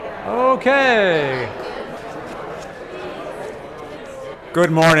Okay. Good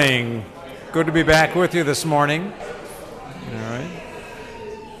morning. Good to be back with you this morning. All right.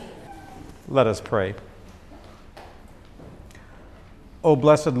 Let us pray. O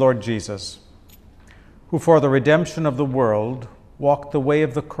blessed Lord Jesus, who for the redemption of the world walked the way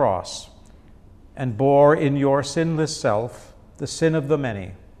of the cross and bore in your sinless self the sin of the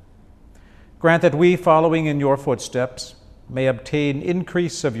many, grant that we, following in your footsteps, may obtain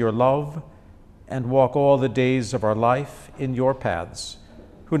increase of your love and walk all the days of our life in your paths,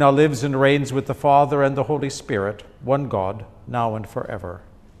 who now lives and reigns with the Father and the Holy Spirit, one God, now and forever.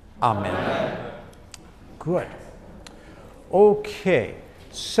 Amen. Amen. Good. Okay,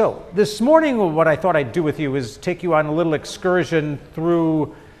 so this morning what I thought I'd do with you is take you on a little excursion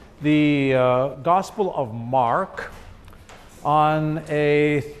through the Gospel of Mark on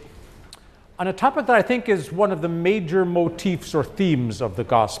a topic that I think is one of the major motifs or themes of the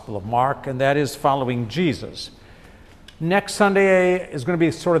Gospel of Mark, and that is following Jesus. Next Sunday is going to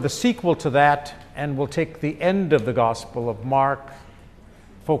be sort of the sequel to that, and we'll take the end of the Gospel of Mark,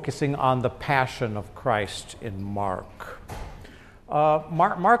 focusing on the Passion of Christ in Mark.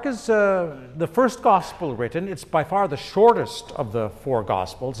 Mark is the first Gospel written. It's by far the shortest of the four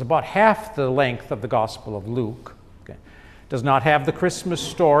Gospels, about half the length of the Gospel of Luke. Okay. Does not have the Christmas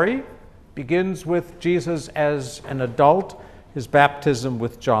story. Begins with Jesus as an adult, his baptism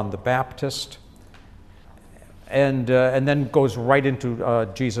with John the Baptist, and then goes right into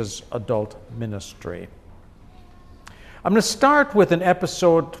Jesus' adult ministry. I'm going to start with an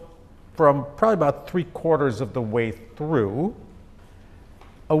episode from probably about 3/4 of the way through,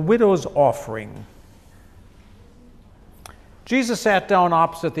 a widow's offering. Jesus sat down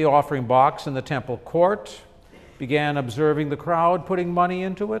opposite the offering box in the temple court, began observing the crowd putting money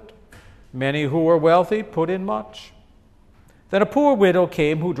into it. Many who were wealthy put in much. Then a poor widow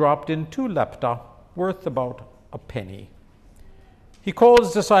came who dropped in 2 lepta, worth about a penny. He called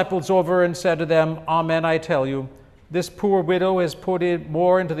his disciples over and said to them, "Amen, I tell you, this poor widow has put in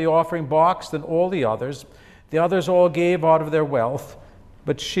more into the offering box than all the others. The others all gave out of their wealth,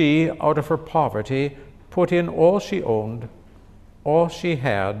 but she, out of her poverty, put in all she owned, all she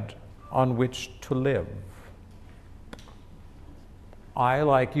had on which to live." I,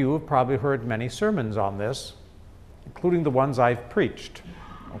 like you, have probably heard many sermons on this, including the ones I've preached.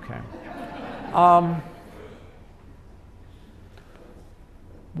 Okay.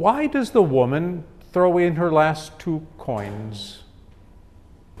 Why does the woman throw in her last 2 coins?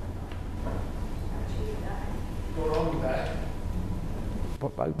 Going home to die.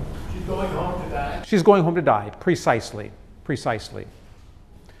 She's going home to die. She's going home to die, precisely.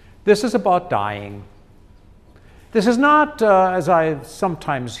 This is about dying. This is not, as I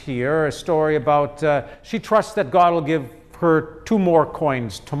sometimes hear, a story about she trusts that God will give her 2 more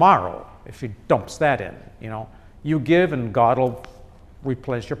coins tomorrow if she dumps that in. You give and God will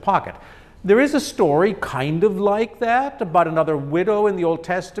replenish your pocket. There is a story kind of like that about another widow in the Old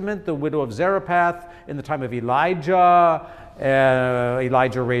Testament, the widow of Zarephath in the time of Elijah.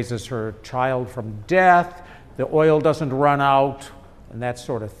 Elijah raises her child from death. The oil doesn't run out and that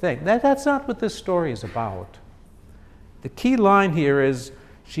sort of thing. That's not what this story is about. The key line here is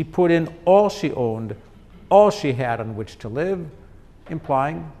she put in all she owned, all she had on which to live,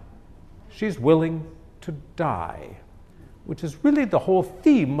 implying she's willing to die, which is really the whole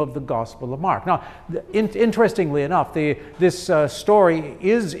theme of the Gospel of Mark. Now, interestingly enough, this story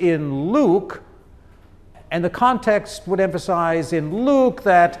is in Luke, and the context would emphasize in Luke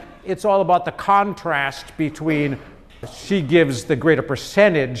that it's all about the contrast between she gives the greater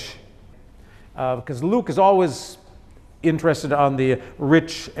percentage, because Luke is always interested on the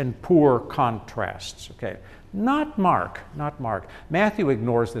rich and poor contrasts. Okay, not Mark. Matthew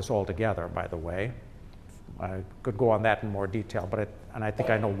ignores this altogether, by the way. I could go on that in more detail, and I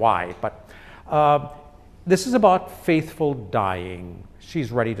think I know why. But this is about faithful dying.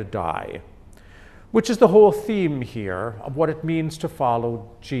 She's ready to die, which is the whole theme here of what it means to follow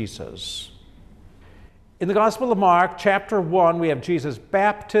Jesus. In the Gospel of Mark, chapter 1, we have Jesus'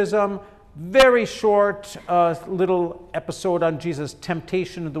 baptism. Very short little episode on Jesus'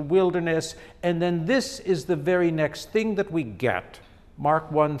 temptation in the wilderness, and then this is the very next thing that we get, Mark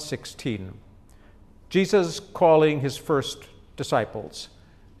 1:16. Jesus calling his first disciples.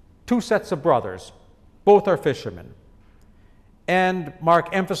 2 sets of brothers, both are fishermen. And Mark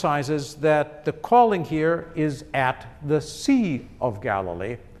emphasizes that the calling here is at the Sea of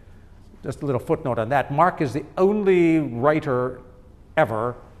Galilee. Just a little footnote on that. Mark is the only writer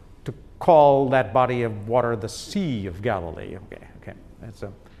ever call that body of water the Sea of Galilee. Okay.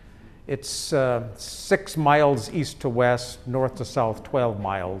 It's 6 miles east to west, north to south, 12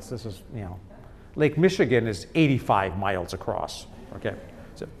 miles. This is, Lake Michigan is 85 miles across. Okay,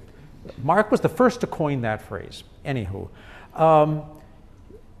 so Mark was the first to coin that phrase. Anywho,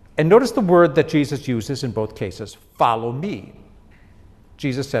 and notice the word that Jesus uses in both cases, follow me.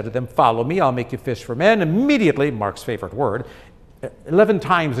 Jesus said to them, follow me, I'll make you fish for men. Immediately, Mark's favorite word, 11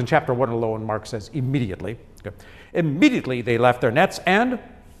 times in chapter 1 alone, Mark says immediately. Okay. Immediately they left their nets and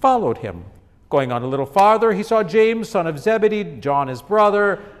followed him. Going on a little farther, he saw James, son of Zebedee, John his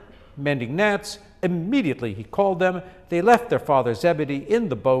brother, mending nets. Immediately he called them. They left their father Zebedee in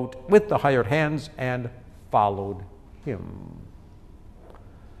the boat with the hired hands and followed him.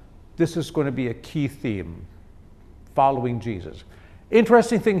 This is going to be a key theme, following Jesus.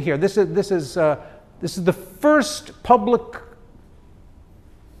 Interesting thing here. This is the first public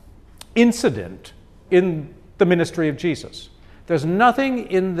incident in the ministry of Jesus. There's nothing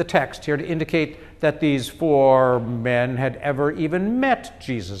in the text here to indicate that these 4 men had ever even met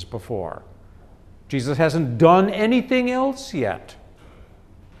Jesus before. Jesus hasn't done anything else yet.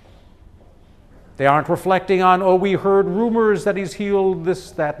 They aren't reflecting on, we heard rumors that he's healed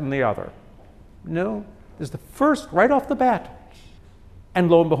this, that, and the other. No, this is the first, right off the bat. And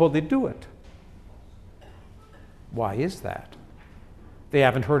lo and behold, they do it. Why is that? They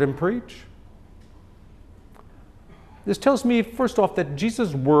haven't heard him preach. This tells me, first off, that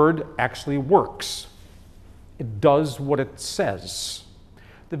Jesus' word actually works. It does what it says.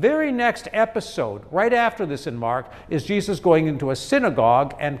 The very next episode, right after this in Mark, is Jesus going into a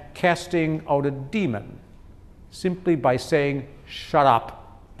synagogue and casting out a demon, simply by saying, shut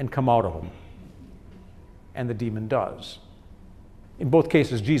up and come out of him. And the demon does. In both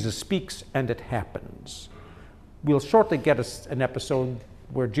cases, Jesus speaks and it happens. We'll shortly get an episode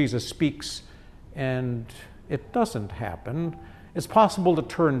where Jesus speaks and it doesn't happen. It's possible to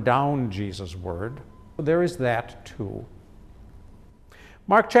turn down Jesus' word. There is that too.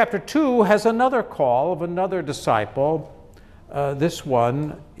 Mark chapter 2 has another call of another disciple. This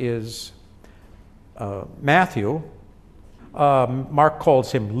one is Matthew. Mark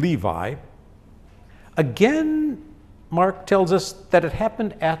calls him Levi. Again, Mark tells us that it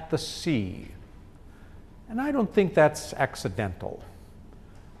happened at the sea. And I don't think that's accidental.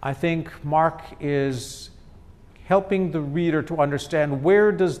 I think Mark is helping the reader to understand,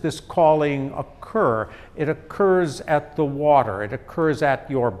 where does this calling occur? It occurs at the water. It occurs at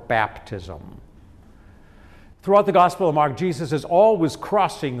your baptism. Throughout the Gospel of Mark, Jesus is always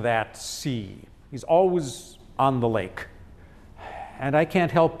crossing that sea. He's always on the lake. And I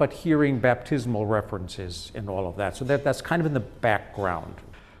can't help but hearing baptismal references in all of that. So that's kind of in the background.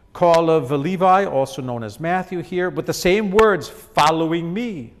 Call of Levi, also known as Matthew here, with the same words, following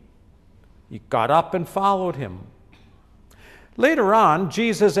me. He got up and followed him. Later on,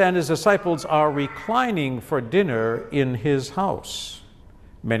 Jesus and his disciples are reclining for dinner in his house.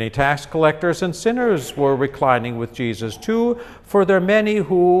 Many tax collectors and sinners were reclining with Jesus too, for there are many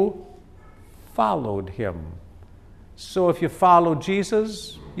who followed him. So if you follow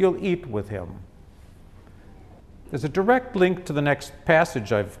Jesus, you'll eat with him. There's a direct link to the next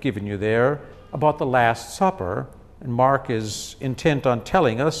passage I've given you there about the Last Supper, and Mark is intent on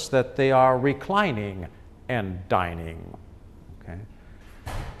telling us that they are reclining and dining. Okay?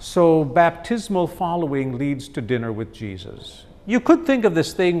 So baptismal following leads to dinner with Jesus. You could think of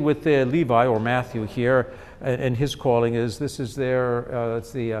this thing with Levi or Matthew here, and his calling is this is their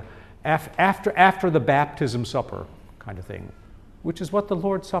it's the after the baptism supper kind of thing, which is what the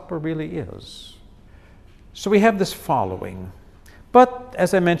Lord's Supper really is. So we have this following. But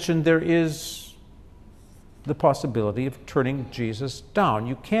as I mentioned, there is the possibility of turning Jesus down.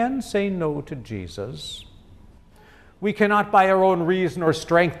 You can say no to Jesus. We cannot by our own reason or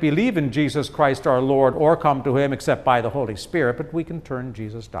strength believe in Jesus Christ our Lord or come to him except by the Holy Spirit, but we can turn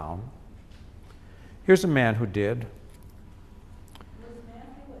Jesus down. Here's a man who did.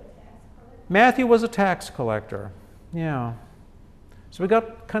 Matthew was a tax collector. Yeah. So we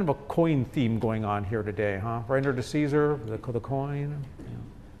got kind of a coin theme going on here today, huh? Render to Caesar, the coin.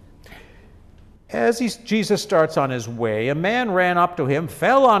 Yeah. As Jesus starts on his way, a man ran up to him,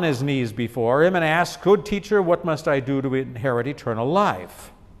 fell on his knees before him, and asked, "Good teacher, what must I do to inherit eternal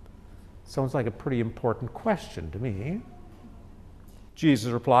life?" Sounds like a pretty important question to me.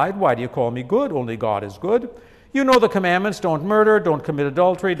 Jesus replied, "Why do you call me good? Only God is good. You know the commandments: don't murder, don't commit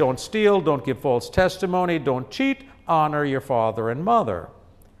adultery, don't steal, don't give false testimony, don't cheat, honor your father and mother."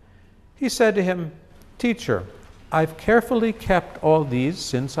 He said to him, "Teacher, I've carefully kept all these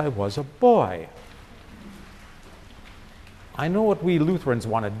since I was a boy." I know what we Lutherans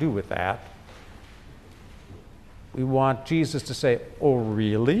want to do with that. We want Jesus to say, "Oh,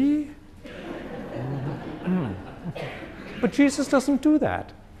 really? But Jesus doesn't do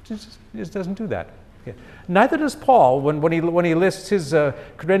that. Jesus doesn't do that. Okay. Neither does Paul when he lists his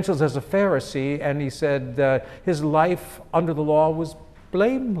credentials as a Pharisee, and he said his life under the law was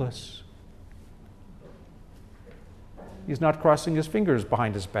blameless. He's not crossing his fingers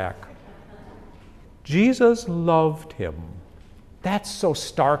behind his back. Jesus loved him. That's so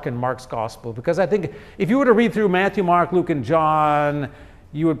stark in Mark's gospel, because I think if you were to read through Matthew, Mark, Luke, and John,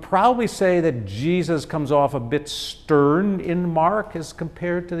 you would probably say that Jesus comes off a bit stern in Mark as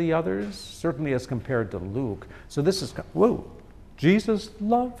compared to the others, certainly as compared to Luke. So this is, whoa, Jesus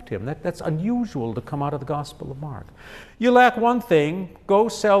loved him. That's unusual to come out of the Gospel of Mark. You lack one thing, go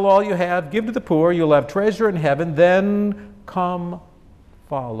sell all you have, give to the poor, you'll have treasure in heaven, then come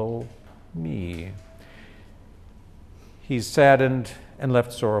follow me. He's saddened and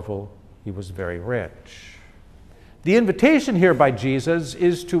left sorrowful. He was very rich. The invitation here by Jesus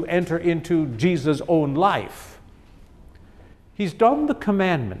is to enter into Jesus' own life. He's done the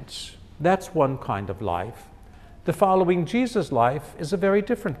commandments. That's one kind of life. The following Jesus life is a very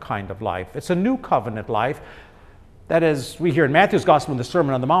different kind of life. It's a new covenant life that, as we hear in Matthew's Gospel in the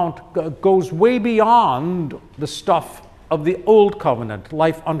Sermon on the Mount, goes way beyond the stuff of the old covenant,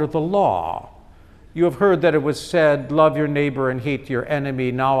 life under the law. You have heard that it was said, love your neighbor and hate your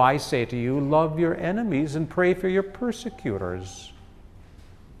enemy. Now I say to you, love your enemies and pray for your persecutors.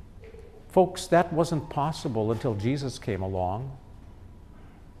 Folks, that wasn't possible until Jesus came along.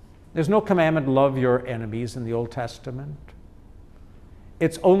 There's no commandment, love your enemies, in the Old Testament.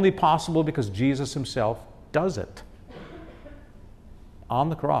 It's only possible because Jesus himself does it. On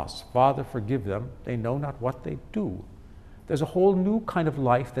the cross, Father, forgive them. They know not what they do. There's a whole new kind of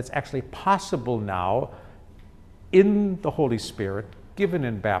life that's actually possible now in the Holy Spirit, given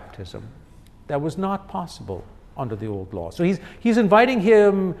in baptism, that was not possible under the old law. So he's inviting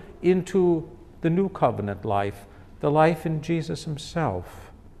him into the new covenant life, the life in Jesus himself.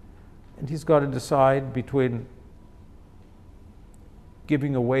 And he's got to decide between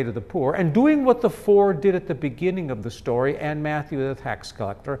giving away to the poor and doing what the four did at the beginning of the story, and Matthew the tax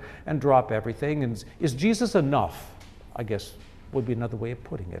collector, and drop everything. And is Jesus enough? I guess would be another way of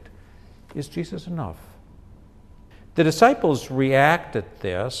putting it. Is Jesus enough? The disciples reacted to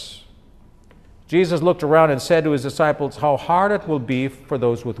this. Jesus looked around and said to his disciples, how hard it will be for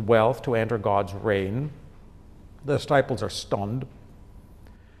those with wealth to enter God's reign. The disciples are stunned.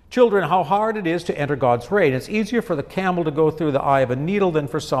 Children, how hard it is to enter God's reign. It's easier for the camel to go through the eye of a needle than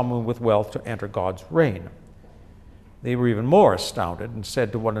for someone with wealth to enter God's reign. They were even more astounded and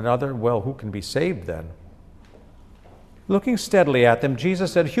said to one another, well, who can be saved then? Looking steadily at them,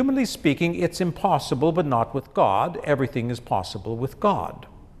 Jesus said, humanly speaking, it's impossible, but not with God. Everything is possible with God.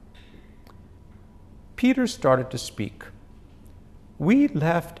 Peter started to speak. We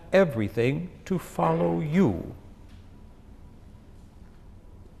left everything to follow you.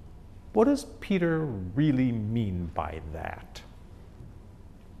 What does Peter really mean by that?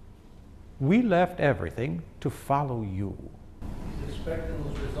 We left everything to follow you. He's expecting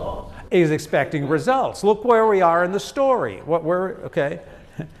those results. He's expecting results. Look where we are in the story. Okay.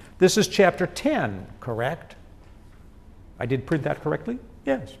 This is chapter 10, correct? I did print that correctly?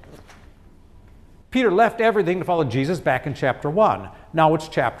 Yes. Peter left everything to follow Jesus back in chapter 1. Now it's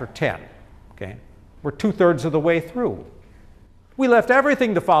chapter 10. Okay. We're 2/3 of the way through. We left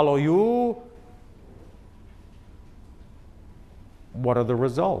everything to follow you. What are the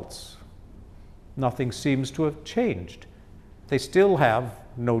results? Nothing seems to have changed. They still have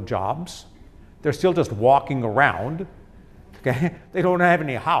no jobs. They're still just walking around. Okay? They don't have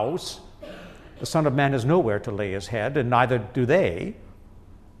any house. The Son of Man has nowhere to lay his head, and neither do they.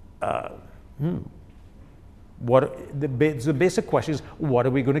 The basic question is, what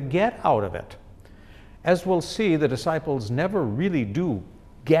are we going to get out of it? As we'll see, the disciples never really do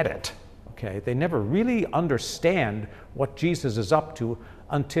get it. Okay? They never really understand what Jesus is up to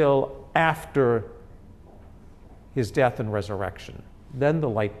until after his death and resurrection. Then the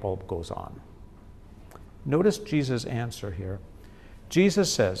light bulb goes on. Notice Jesus' answer here.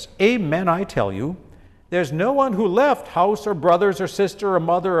 Jesus says, amen, I tell you, there's no one who left house or brothers or sister or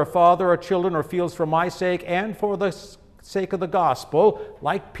mother or father or children or fields for my sake and for the sake of the gospel,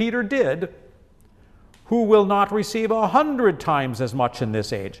 like Peter did, who will not receive 100 times as much in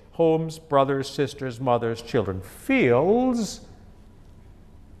this age. Homes, brothers, sisters, mothers, children, fields.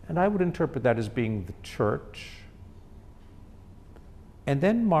 And I would interpret that as being the church. And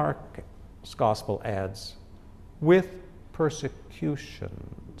then Mark's gospel adds, with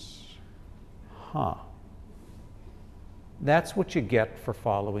persecutions. That's what you get for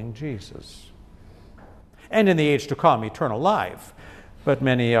following Jesus. And in the age to come, eternal life. But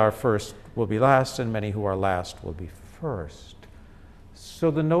many are first will be last, and many who are last will be first.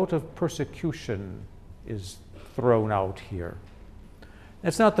 So the note of persecution is thrown out here.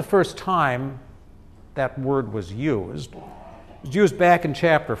 It's not the first time that word was used. It was used back in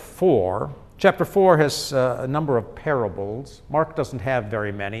chapter 4. Chapter 4 has a number of parables. Mark doesn't have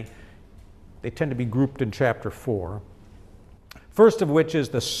very many. They tend to be grouped in chapter 4. First of which is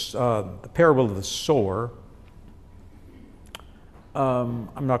the parable of the sower.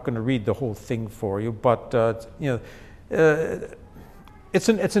 I'm not going to read the whole thing for you, but it's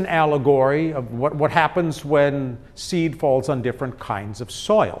an allegory of what happens when seed falls on different kinds of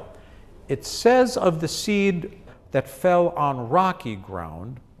soil. It says of the seed that fell on rocky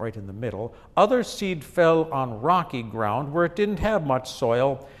ground, right in the middle, other seed fell on rocky ground where it didn't have much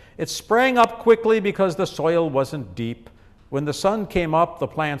soil. It sprang up quickly because the soil wasn't deep. When the sun came up, the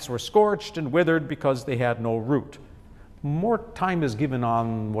plants were scorched and withered because they had no root. More time is given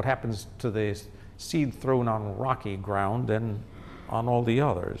on what happens to the seed thrown on rocky ground than on all the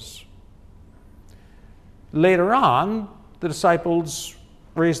others. Later on, the disciples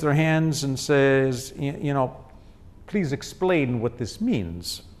raise their hands and says, please explain what this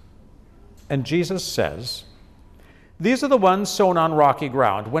means. And Jesus says, these are the ones sown on rocky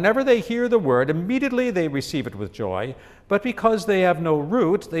ground. Whenever they hear the word, immediately they receive it with joy. But because they have no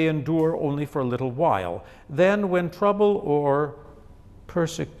root, they endure only for a little while. Then when trouble or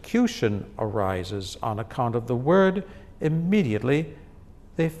persecution arises on account of the word, immediately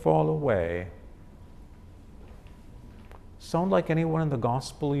they fall away. Sound like anyone in the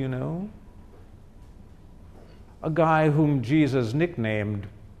gospel you know? A guy whom Jesus nicknamed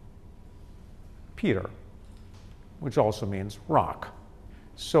Peter, which also means rock.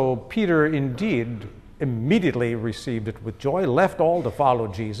 So Peter indeed immediately received it with joy, left all to follow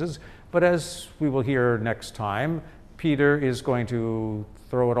Jesus, but as we will hear next time, Peter is going to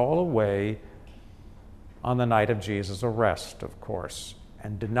throw it all away on the night of Jesus' arrest, of course,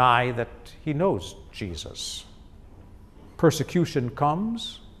 and deny that he knows Jesus. Persecution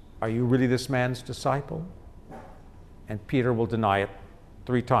comes. Are you really this man's disciple? And Peter will deny it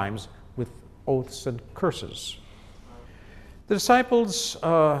 3 times with oaths and curses. The disciples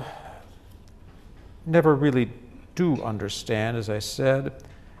never really do understand, as I said.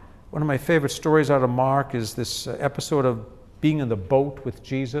 One of my favorite stories out of Mark is this episode of being in the boat with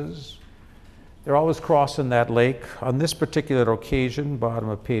Jesus. They're always crossing that lake. On this particular occasion, bottom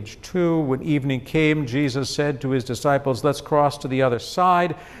of page 2, when evening came, Jesus said to his disciples, let's cross to the other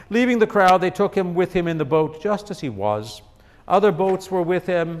side. Leaving the crowd, they took him with him in the boat just as he was. Other boats were with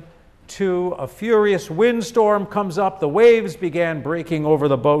him too. A furious windstorm comes up. The waves began breaking over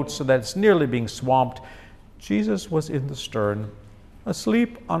the boat so that it's nearly being swamped. Jesus was in the stern,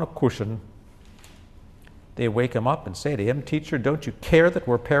 asleep on a cushion. They wake him up and say to him, Teacher, don't you care that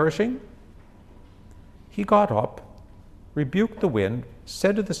we're perishing? He got up, rebuked the wind,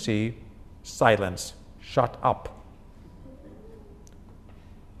 said to the sea, Silence, shut up.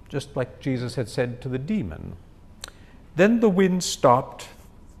 Just like Jesus had said to the demon. Then the wind stopped.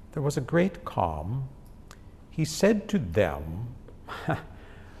 There was a great calm. He said to them,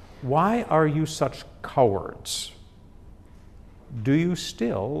 Why are you such cowards? Do you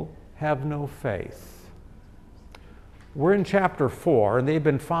still have no faith? We're in chapter 4, and they've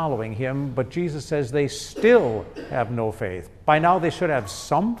been following him, but Jesus says they still have no faith. By now, they should have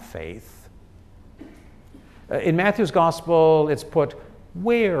some faith. In Matthew's gospel, it's put,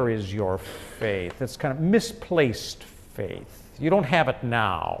 where is your faith? It's kind of misplaced faith. You don't have it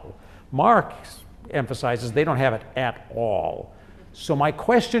now. Mark emphasizes they don't have it at all. So my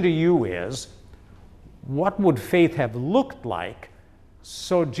question to you is, what would faith have looked like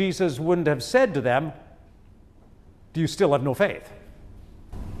so Jesus wouldn't have said to them, do you still have no faith?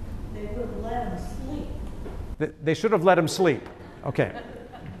 They would have let him sleep. They should have let him sleep. Okay.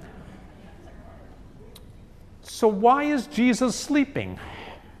 So why is Jesus sleeping?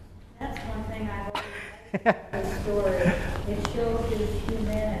 That's one thing I like about the story. It shows his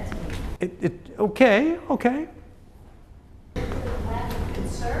humanity. Okay. Lack of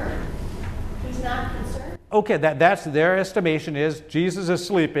concern. He's not concerned. Okay, that's their estimation is Jesus is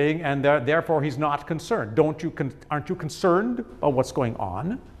sleeping and therefore he's not concerned. Aren't you concerned about what's going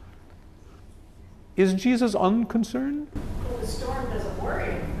on? Is Jesus unconcerned? Well, the storm doesn't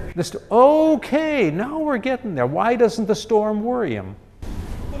worry him. Okay, now we're getting there. Why doesn't the storm worry him?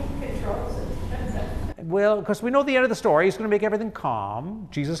 He controls it. Well, because we know the end of the story. He's going to make everything calm.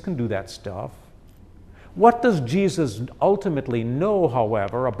 Jesus can do that stuff. What does Jesus ultimately know,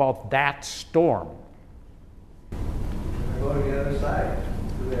 however, about that storm? Go to the other side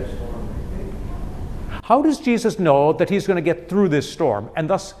through that storm. How does Jesus know that he's going to get through this storm and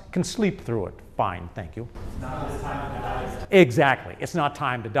thus can sleep through it? fine, thank you. It's not this time to die. Exactly. It's not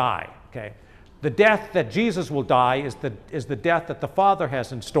time to die. Okay. The death that Jesus will die is the death that the Father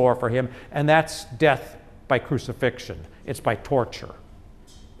has in store for him, and that's death by crucifixion. It's by torture.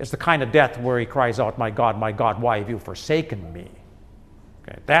 It's the kind of death where he cries out, my God, why have you forsaken me?"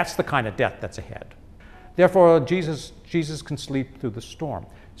 Okay. That's the kind of death that's ahead. Therefore, Jesus can sleep through the storm.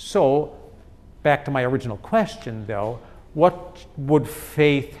 So, back to my original question, though, what would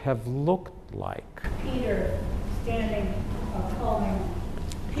faith have looked like? Peter standing, calling,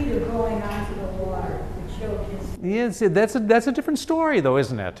 Peter going onto the water to show his... Yes, that's a different story, though,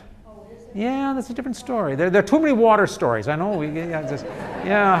 isn't it? Oh, is it? Yeah, that's a different story. There are too many water stories. I know.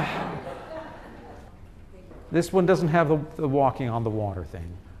 Yeah. This one doesn't have the walking on the water thing.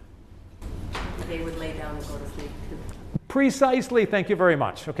 They would lay down and go to sleep too. Precisely. Thank you very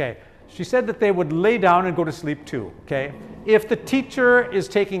much. Okay. She said that they would lay down and go to sleep too. Okay. If the teacher is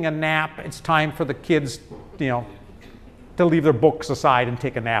taking a nap, it's time for the kids, to leave their books aside and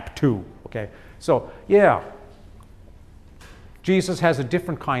take a nap too. Okay. So, yeah. Jesus has a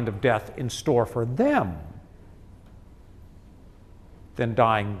different kind of death in store for them than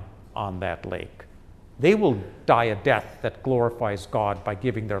dying on that lake. They will die a death that glorifies God by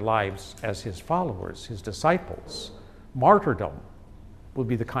giving their lives as his followers, his disciples. Martyrdom will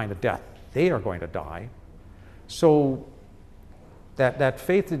be the kind of death they are going to die. So that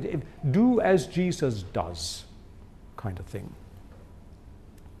faith, do as Jesus does kind of thing.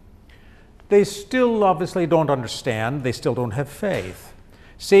 They still obviously don't understand. They still don't have faith.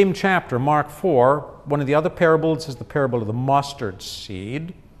 Same chapter, Mark 4, one of the other parables is the parable of the mustard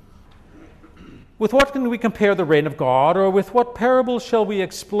seed. With what can we compare the reign of God, or with what parable shall we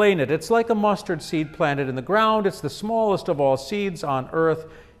explain it? It's like a mustard seed planted in the ground. It's the smallest of all seeds on earth,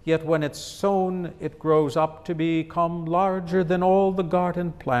 yet when it's sown, it grows up to become larger than all the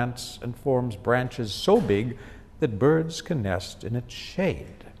garden plants and forms branches so big that birds can nest in its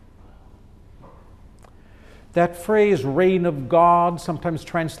shade. That phrase, reign of God, sometimes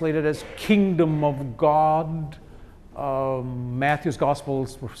translated as kingdom of God, Matthew's Gospel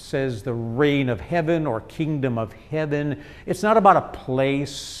says the reign of heaven or kingdom of heaven. It's not about a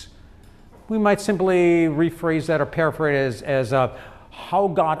place. We might simply rephrase that or paraphrase as how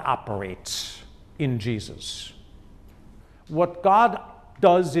God operates in Jesus. What God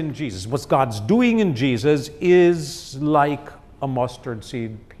does in Jesus, what God's doing in Jesus is like a mustard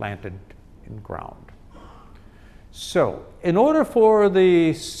seed planted in ground. So, in order for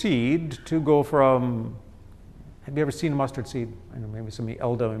the seed to go from... Have you ever seen a mustard seed? I don't know, maybe some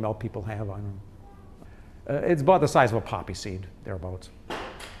LWML people have. I don't know. It's about the size of a poppy seed, thereabouts.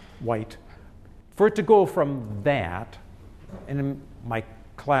 White. For it to go from that, and in my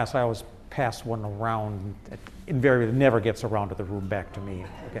class I always pass one around, invariably never gets around to the room back to me.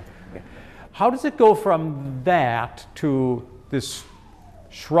 Okay. How does it go from that to this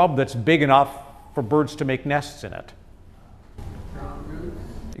shrub that's big enough for birds to make nests in it?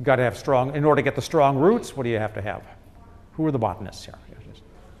 You've got to have strong, in order to get the strong roots, what do you have to have? Who are the botanists here?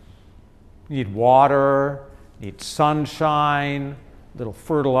 You need water, need sunshine, a little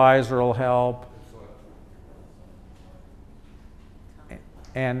fertilizer will help,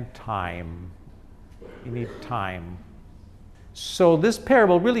 and time. You need time. So this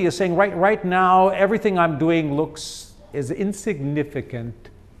parable really is saying right now, everything I'm doing looks as insignificant,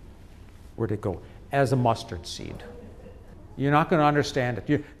 where'd it go, as a mustard seed. You're not going to understand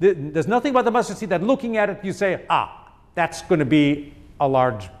it. There's nothing about the mustard seed that looking at it, you say, that's going to be a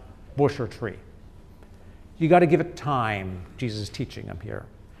large bush or tree. You got to give it time, Jesus is teaching them here.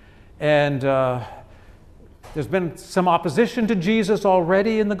 And there's been some opposition to Jesus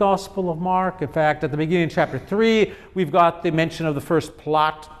already in the Gospel of Mark. In fact, at the beginning of chapter 3, we've got the mention of the first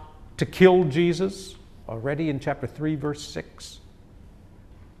plot to kill Jesus, already in chapter 3, verse 6.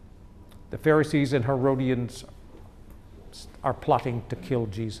 The Pharisees and Herodians are plotting to kill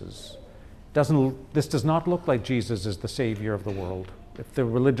Jesus. This does not look like Jesus is the Savior of the world, if the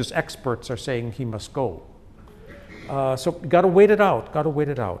religious experts are saying he must go. So got to wait it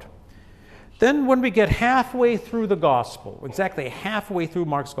out. Then when we get halfway through the Gospel, exactly halfway through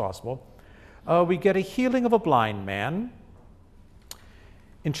Mark's Gospel, we get a healing of a blind man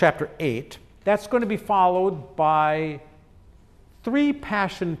in chapter 8. That's going to be followed by 3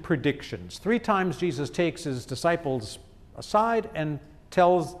 passion predictions. 3 times Jesus takes his disciples aside and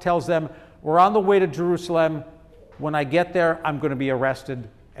tells them, we're on the way to Jerusalem. When I get there, I'm going to be arrested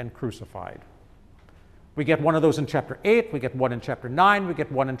and crucified. We get one of those in chapter 8, we get one in chapter 9, we get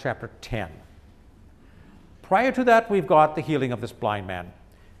one in chapter 10. Prior to that, we've got the healing of this blind man.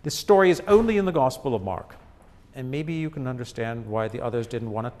 This story is only in the Gospel of Mark, and maybe you can understand why the others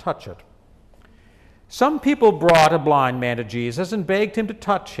didn't want to touch it. Some people brought a blind man to Jesus and begged him to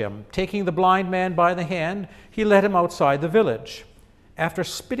touch him. Taking the blind man by the hand, he led him outside the village. After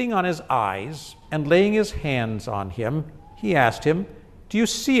spitting on his eyes and laying his hands on him, he asked him, "Do you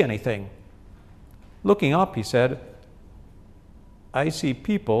see anything?" Looking up, he said, "I see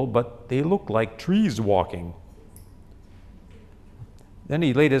people, but they look like trees walking." Then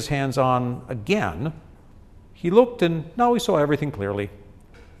he laid his hands on again. He looked, and now he saw everything clearly.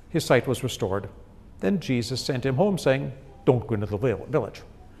 His sight was restored. Then Jesus sent him home, saying, "Don't go into the village."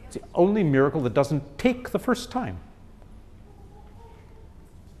 It's the only miracle that doesn't take the first time.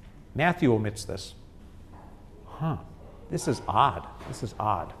 Matthew omits this. This is odd. This is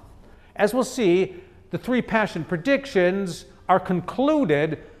odd. As we'll see, the three passion predictions are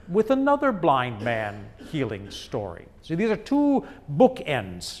concluded with another blind man healing story. So these are two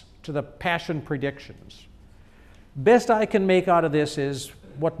bookends to the passion predictions. Best I can make out of this is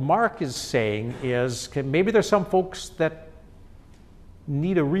what Mark is saying is maybe there's some folks that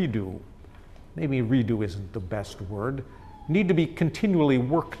need a redo. Maybe redo isn't the best word. Need to be continually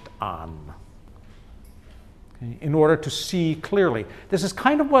worked on in order to see clearly. This is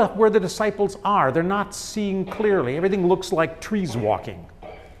kind of where the disciples are. They're not seeing clearly. Everything looks like trees walking.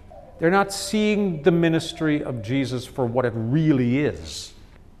 They're not seeing the ministry of Jesus for what it really is,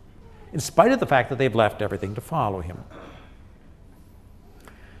 in spite of the fact that they've left everything to follow him.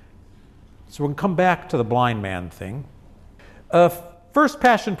 So we can come back to the blind man thing. First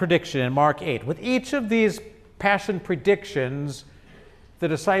passion prediction in Mark 8. With each of these passion predictions, the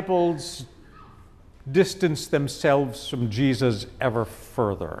disciples distance themselves from Jesus ever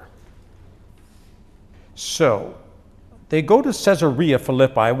further. So, they go to Caesarea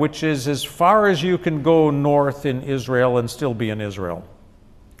Philippi, which is as far as you can go north in Israel and still be in Israel.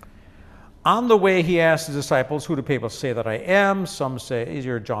 On the way, he asked the disciples, "Who do people say that I am?" Some say,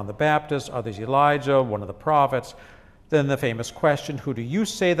 "You're John the Baptist," others, "Elijah, one of the prophets." Then the famous question, "Who do you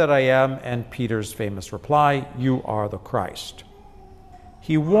say that I am?" And Peter's famous reply, "You are the Christ."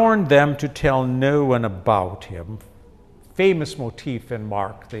 He warned them to tell no one about him. Famous motif in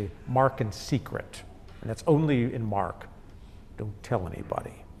Mark, the Mark in secret. And that's only in Mark. Don't tell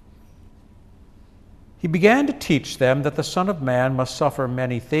anybody. He began to teach them that the Son of Man must suffer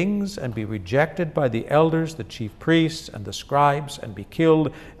many things and be rejected by the elders, the chief priests, and the scribes, and be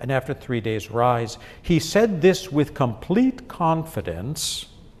killed, and after 3 days rise. He said this with complete confidence.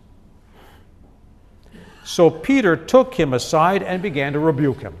 So Peter took him aside and began to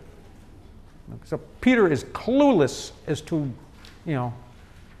rebuke him. So Peter is clueless as to,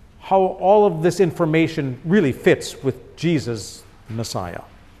 how all of this information really fits with Jesus, the Messiah.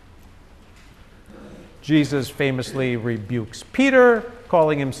 Jesus famously rebukes Peter,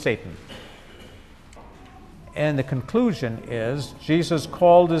 calling him Satan. And the conclusion is, Jesus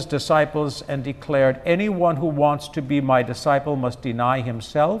called his disciples and declared, "Anyone who wants to be my disciple must deny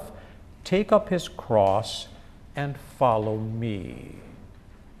himself, take up his cross, and follow me."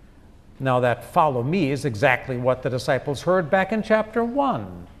 Now that "follow me" is exactly what the disciples heard back in chapter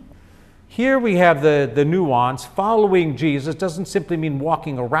 1. Here we have the nuance. Following Jesus doesn't simply mean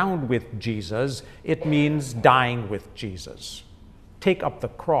walking around with Jesus. It means dying with Jesus. Take up the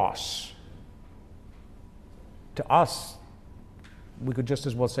cross. To us, we could just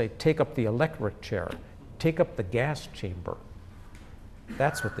as well say, take up the electric chair. Take up the gas chamber.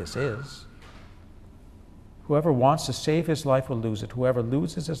 That's what this is. Whoever wants to save his life will lose it. Whoever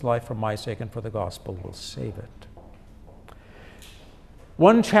loses his life for my sake and for the gospel will save it.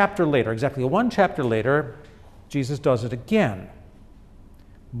 Exactly one chapter later, Jesus does it again.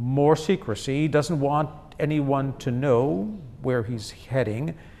 More secrecy. He doesn't want anyone to know where he's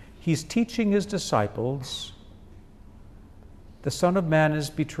heading. He's teaching his disciples, the Son of Man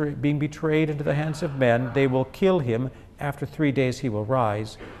is being betrayed into the hands of men. They will kill him. After 3 days he will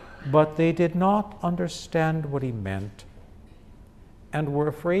rise. But they did not understand what he meant and were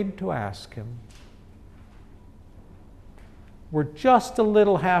afraid to ask him. We're just a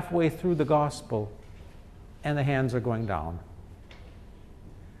little halfway through the gospel, and the hands are going down.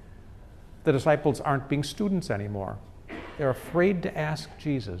 The disciples aren't being students anymore. They're afraid to ask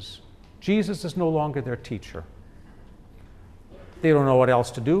Jesus. Jesus is no longer their teacher. They don't know what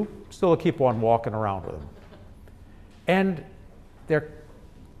else to do, still keep on walking around with him. And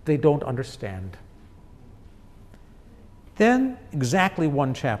they don't understand. Then, exactly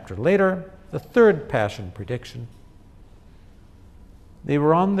one chapter later, the third passion prediction. They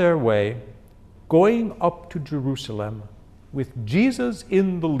were on their way, going up to Jerusalem with Jesus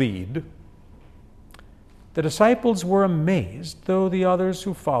in the lead. The disciples were amazed, though the others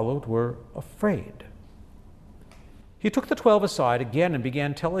who followed were afraid. He took the 12 aside again and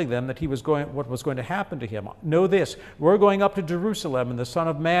began telling them that what was going to happen to him. Know this, we're going up to Jerusalem, and the Son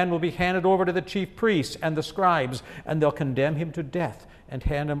of Man will be handed over to the chief priests and the scribes, and they'll condemn him to death and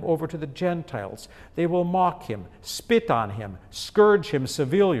hand him over to the Gentiles. They will mock him, spit on him, scourge him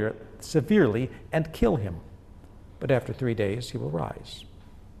severely, and kill him. But after 3 days he will rise.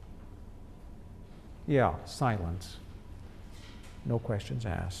 Yeah, silence. No questions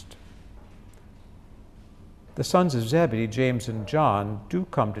asked. The sons of Zebedee, James and John, do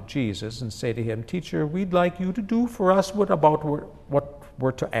come to Jesus and say to him, "Teacher, we'd like you to do for us what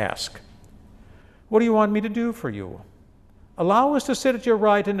we're to ask." "What do you want me to do for you?" "Allow us to sit at your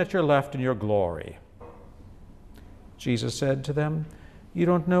right and at your left in your glory." Jesus said to them, "You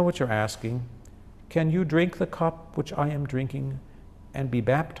don't know what you're asking. Can you drink the cup which I am drinking and be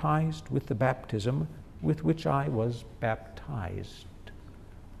baptized with the baptism with which I was baptized?"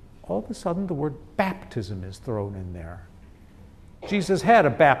 All of a sudden, the word baptism is thrown in there. Jesus had a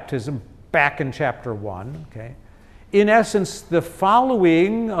baptism back in chapter 1. Okay? In essence, the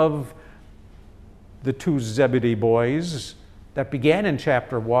following of the two Zebedee boys that began in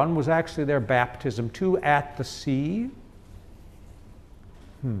chapter 1 was actually their baptism too at the sea.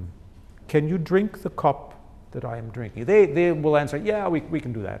 Can you drink the cup that I am drinking? They will answer, yeah, we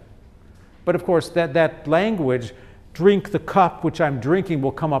can do that. But of course, that language, drink the cup which I'm drinking,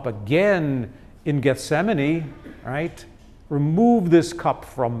 will come up again in Gethsemane, right? Remove this cup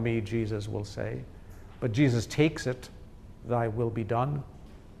from me, Jesus will say. But Jesus takes it, thy will be done.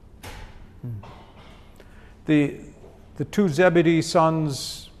 The two Zebedee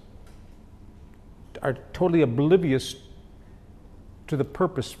sons are totally oblivious to the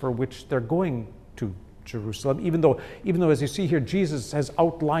purpose for which they're going to Jerusalem, even though, as you see here, Jesus has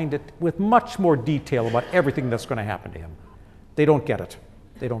outlined it with much more detail about everything that's going to happen to him. They don't get it.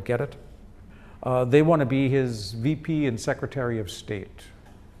 They don't get it. They want to be his VP and Secretary of State.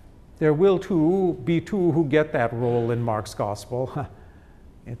 There will be two who get that role in Mark's Gospel.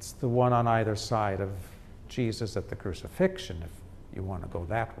 It's the one on either side of Jesus at the crucifixion, if you want to go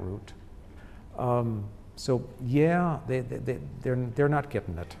that route. So yeah, they're not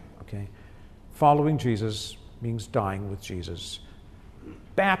getting it. Okay. Following Jesus means dying with Jesus.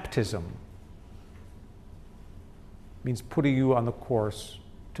 Baptism means putting you on the course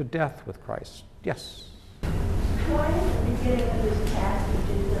to death with Christ. Yes? Why at the beginning of this passage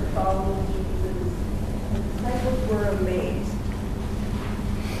is they're following Jesus? The disciples were amazed.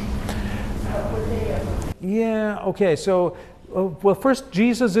 What were they amazed? Yeah, okay, so, well, first,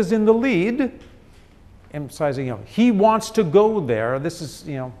 Jesus is in the lead, emphasizing, he wants to go there. This is,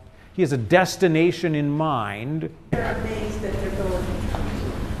 he has a destination in mind. They're amazed that they're going.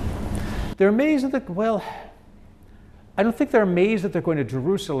 They're amazed that, well, I don't think they're amazed that they're going to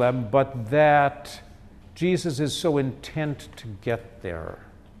Jerusalem, but that Jesus is so intent to get there.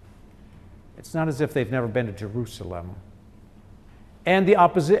 It's not as if they've never been to Jerusalem. And the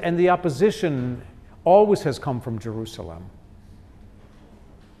opposition always has come from Jerusalem.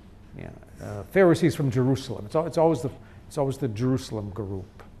 Pharisees from Jerusalem. It's always the Jerusalem group.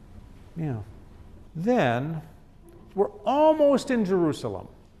 Yeah. Then we're almost in Jerusalem.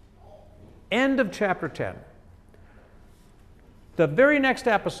 End of chapter 10. The very next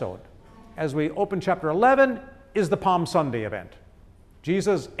episode, as we open chapter 11, is the Palm Sunday event.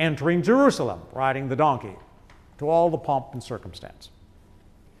 Jesus entering Jerusalem, riding the donkey, to all the pomp and circumstance.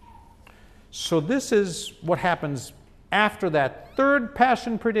 So this is what happens after that third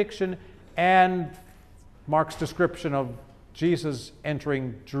passion prediction and Mark's description of Jesus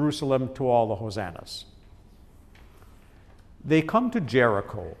entering Jerusalem to all the hosannas. They come to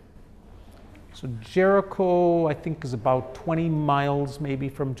Jericho. So Jericho, I think, is about 20 miles maybe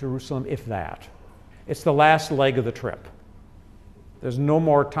from Jerusalem, if that. It's the last leg of the trip. There's no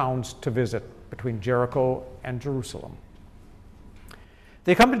more towns to visit between Jericho and Jerusalem.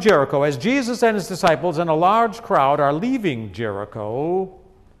 They come to Jericho. As Jesus and his disciples and a large crowd are leaving Jericho,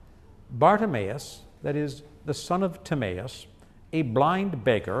 Bartimaeus, that is, the son of Timaeus, a blind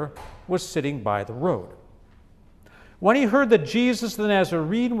beggar, was sitting by the road. When he heard that Jesus the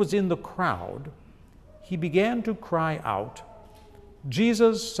Nazarene was in the crowd, he began to cry out,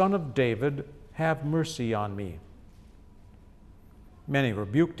 "Jesus, Son of David, have mercy on me." Many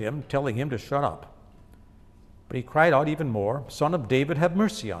rebuked him, telling him to shut up. But he cried out even more, "Son of David, have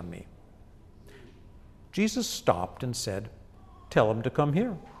mercy on me." Jesus stopped and said, "Tell him to come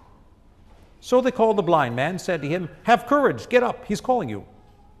here." So they called the blind man, said to him, "Have courage, get up, he's calling you."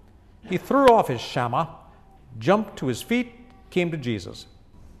 He threw off his shammah, jumped to his feet, came to Jesus.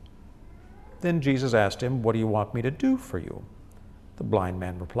 Then Jesus asked him, "What do you want me to do for you?" The blind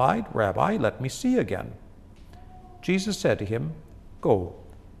man replied, "Rabbi, let me see again." Jesus said to him, "Go,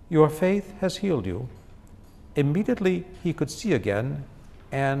 your faith has healed you." Immediately he could see again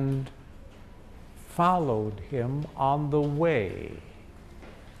and followed him on the way.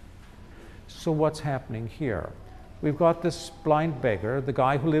 So what's happening here? We've got this blind beggar, the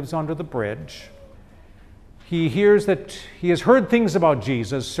guy who lives under the bridge. He hears that he has heard things about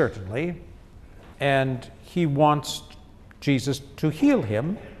Jesus, certainly, and he wants Jesus to heal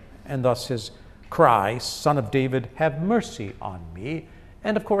him, and thus his cry, "Son of David, have mercy on me."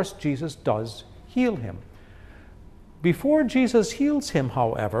 And of course, Jesus does heal him. Before Jesus heals him,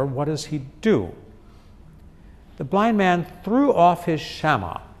 however, what does he do? The blind man threw off his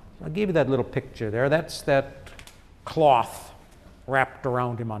shammah. I gave you that little picture there. That's that cloth wrapped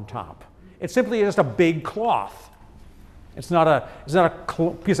around him on top. It's simply just a big cloth. It's not a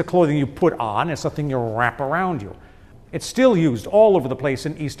piece of clothing you put on. It's something you wrap around you. It's still used all over the place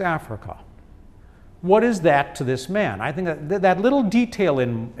in East Africa. What is that to this man? I think that little detail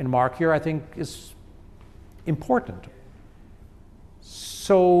in Mark here, I think, is important.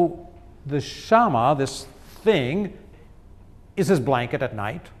 So the shammah, this thing, is his blanket at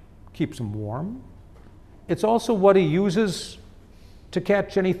night, keeps him warm. It's also what he uses to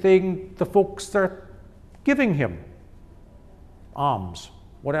catch anything the folks are giving him. Alms,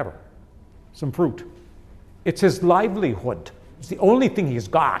 whatever, some fruit. It's his livelihood. It's the only thing he's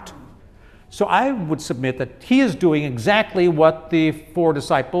got. So I would submit that he is doing exactly what the 4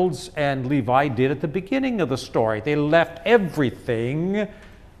 disciples and Levi did at the beginning of the story. They left everything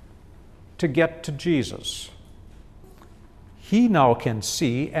to get to Jesus. He now can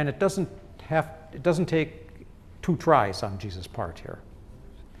see, and it doesn't take 2 tries on Jesus' part here.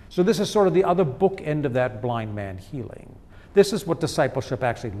 So this is sort of the other bookend of that blind man healing. This is what discipleship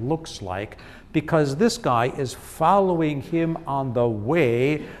actually looks like, because this guy is following him on the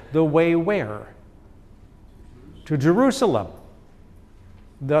way where? To Jerusalem.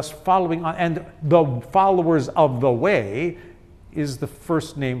 Thus following on, and the followers of the way is the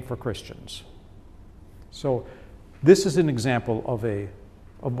first name for Christians. So this is an example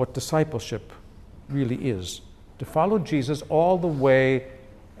of what discipleship really is. To follow Jesus all the way,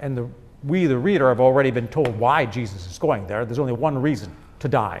 and we, the reader, have already been told why Jesus is going there. There's only one reason: to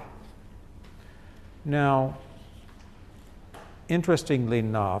die. Now, interestingly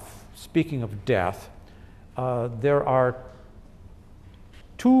enough, speaking of death, there are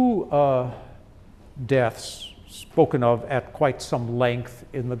 2 deaths spoken of at quite some length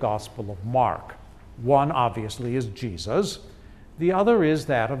in the Gospel of Mark. One, obviously, is Jesus. The other is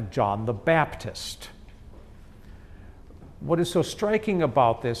that of John the Baptist. What is so striking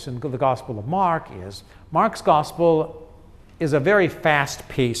about this in the Gospel of Mark is Mark's Gospel is a very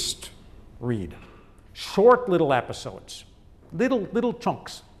fast-paced read. Short little episodes, little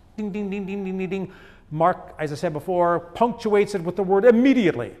chunks. Ding, ding, ding, ding, ding, ding, ding. Mark, as I said before, punctuates it with the word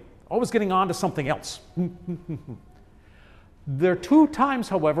immediately, always getting on to something else. There are 2 times,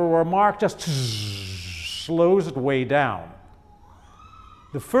 however, where Mark just slows it way down.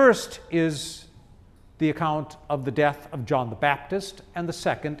 The first is the account of the death of John the Baptist, and the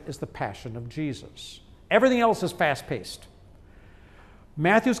second is the passion of Jesus. Everything else is fast-paced.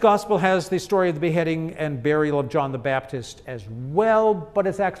 Matthew's Gospel has the story of the beheading and burial of John the Baptist as well, but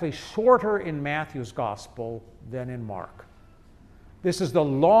it's actually shorter in Matthew's Gospel than in Mark. This is the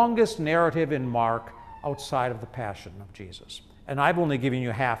longest narrative in Mark outside of the passion of Jesus. And I've only given you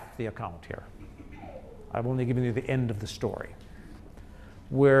half the account here. I've only given you the end of the story,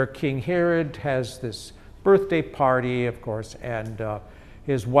 where King Herod has this birthday party, of course, and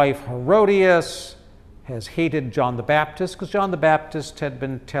his wife Herodias has hated John the Baptist because John the Baptist had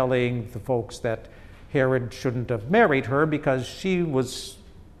been telling the folks that Herod shouldn't have married her because she was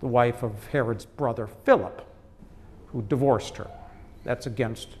the wife of Herod's brother Philip, who divorced her. That's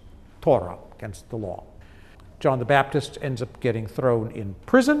against Torah, against the law. John the Baptist ends up getting thrown in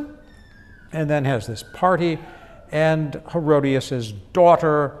prison and then has this party, and Herodias'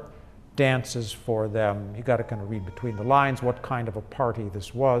 daughter dances for them. You got to kind of read between the lines what kind of a party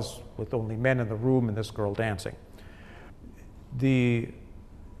this was, with only men in the room and this girl dancing.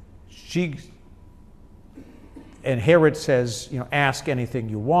 And Herod says, ask anything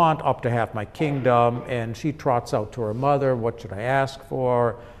you want, up to half my kingdom. And she trots out to her mother, what should I ask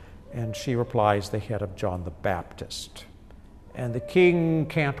for? And she replies, the head of John the Baptist. And the king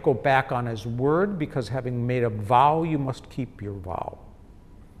can't go back on his word, because having made a vow, you must keep your vow.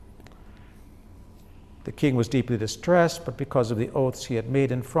 The king was deeply distressed, but because of the oaths he had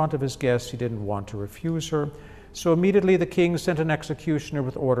made in front of his guests, he didn't want to refuse her. So immediately the king sent an executioner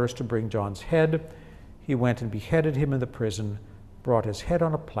with orders to bring John's head. He went and beheaded him in the prison, brought his head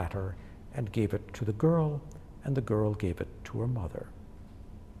on a platter, and gave it to the girl. and the girl gave it to her mother.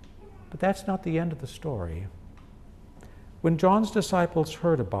 But that's not the end of the story. When John's disciples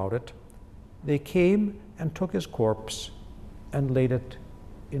heard about it, they came and took his corpse and laid it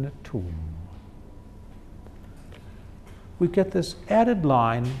in a tomb. We get this added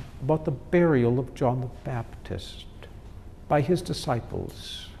line about the burial of John the Baptist by his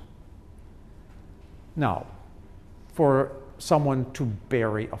disciples. Now, for someone to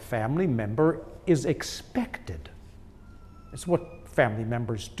bury a family member is expected. It's what family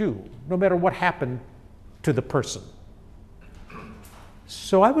members do, no matter what happened to the person.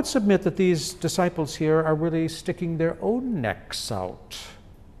 So I would submit that these disciples here are really sticking their own necks out.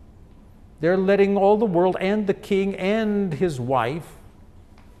 They're letting all the world and the king and his wife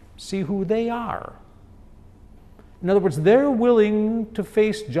see who they are. In other words, they're willing to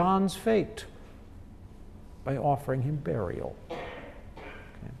face John's fate by offering him burial. Okay.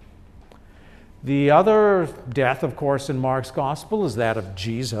 The other death, of course, in Mark's gospel is that of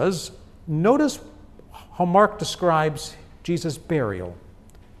Jesus. Notice how Mark describes Jesus' burial.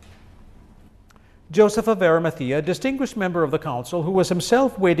 Joseph of Arimathea, a distinguished member of the council, who was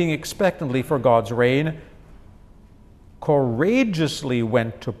himself waiting expectantly for God's reign, courageously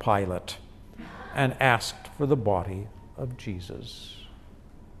went to Pilate and asked for the body of Jesus.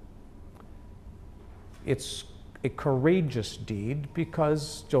 It's a courageous deed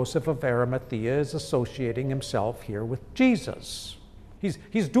because Joseph of Arimathea is associating himself here with Jesus.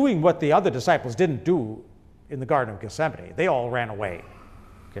 He's doing what the other disciples didn't do in the Garden of Gethsemane. They all ran away.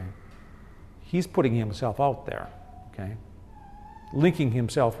 Okay? He's putting himself out there, okay? Linking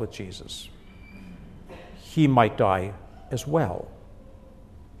himself with Jesus. He might die as well.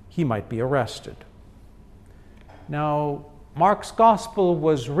 He might be arrested. Now, Mark's gospel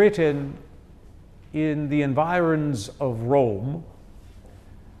was written in the environs of Rome,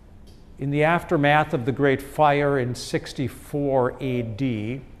 in the aftermath of the Great Fire in 64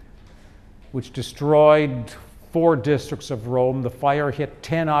 AD, which destroyed 4 districts of Rome. The fire hit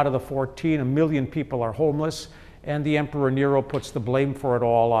 10 out of the 14. 1 million people are homeless, and the Emperor Nero puts the blame for it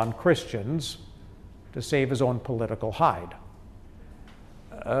all on Christians to save his own political hide.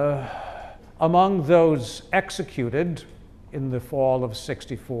 Among those executed in the fall of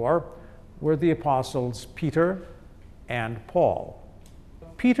 64 were the apostles Peter and Paul.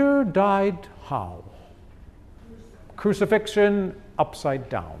 Peter died how? Crucifixion upside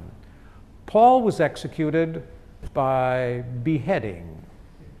down. Paul was executed by beheading.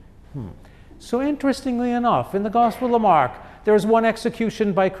 So interestingly enough, in the Gospel of Mark, there's one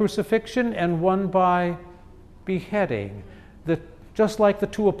execution by crucifixion and one by beheading, just like the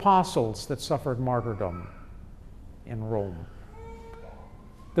 2 apostles that suffered martyrdom in Rome.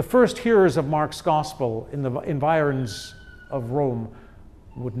 The first hearers of Mark's gospel in the environs of Rome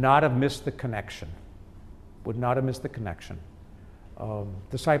would not have missed the connection. Would not have missed the connection.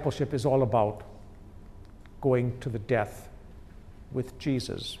 Discipleship is all about going to the death with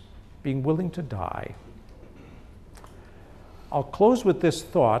Jesus, being willing to die. I'll close with this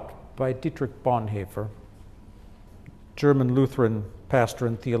thought by Dietrich Bonhoeffer, German Lutheran pastor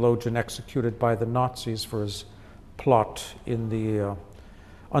and theologian executed by the Nazis for his plot in the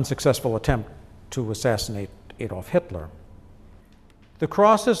unsuccessful attempt to assassinate Adolf Hitler. The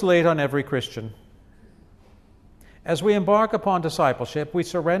cross is laid on every Christian. As we embark upon discipleship, we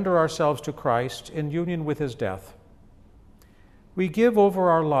surrender ourselves to Christ in union with his death. We give over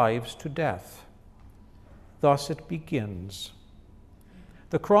our lives to death. Thus it begins.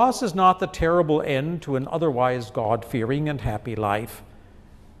 The cross is not the terrible end to an otherwise God-fearing and happy life,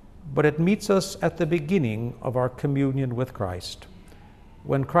 but it meets us at the beginning of our communion with Christ.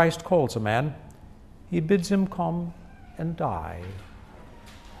 When Christ calls a man, he bids him come and die.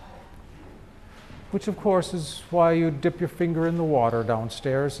 Which, of course, is why you dip your finger in the water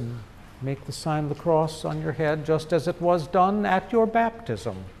downstairs and make the sign of the cross on your head, just as it was done at your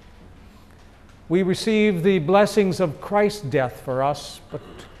baptism. We receive the blessings of Christ's death for us, but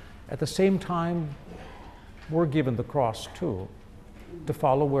at the same time, we're given the cross too, to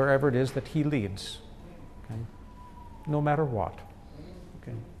follow wherever it is that he leads, okay? No matter what.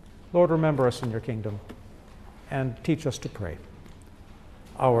 Okay? Lord, remember us in your kingdom and teach us to pray.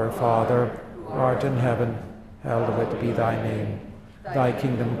 Our Father, who art in heaven, hallowed be thy name. Thy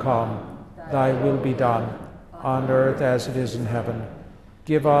kingdom come, thy will be done, on earth as it is in heaven.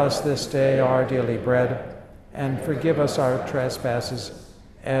 Give us this day our daily bread, and forgive us our trespasses,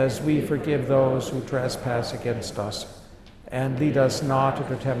 as we forgive those who trespass against us. And lead us not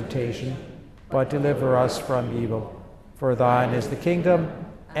into temptation, but deliver us from evil. For thine is the kingdom,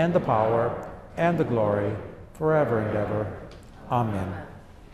 and the power, and the glory, forever and ever. Amen.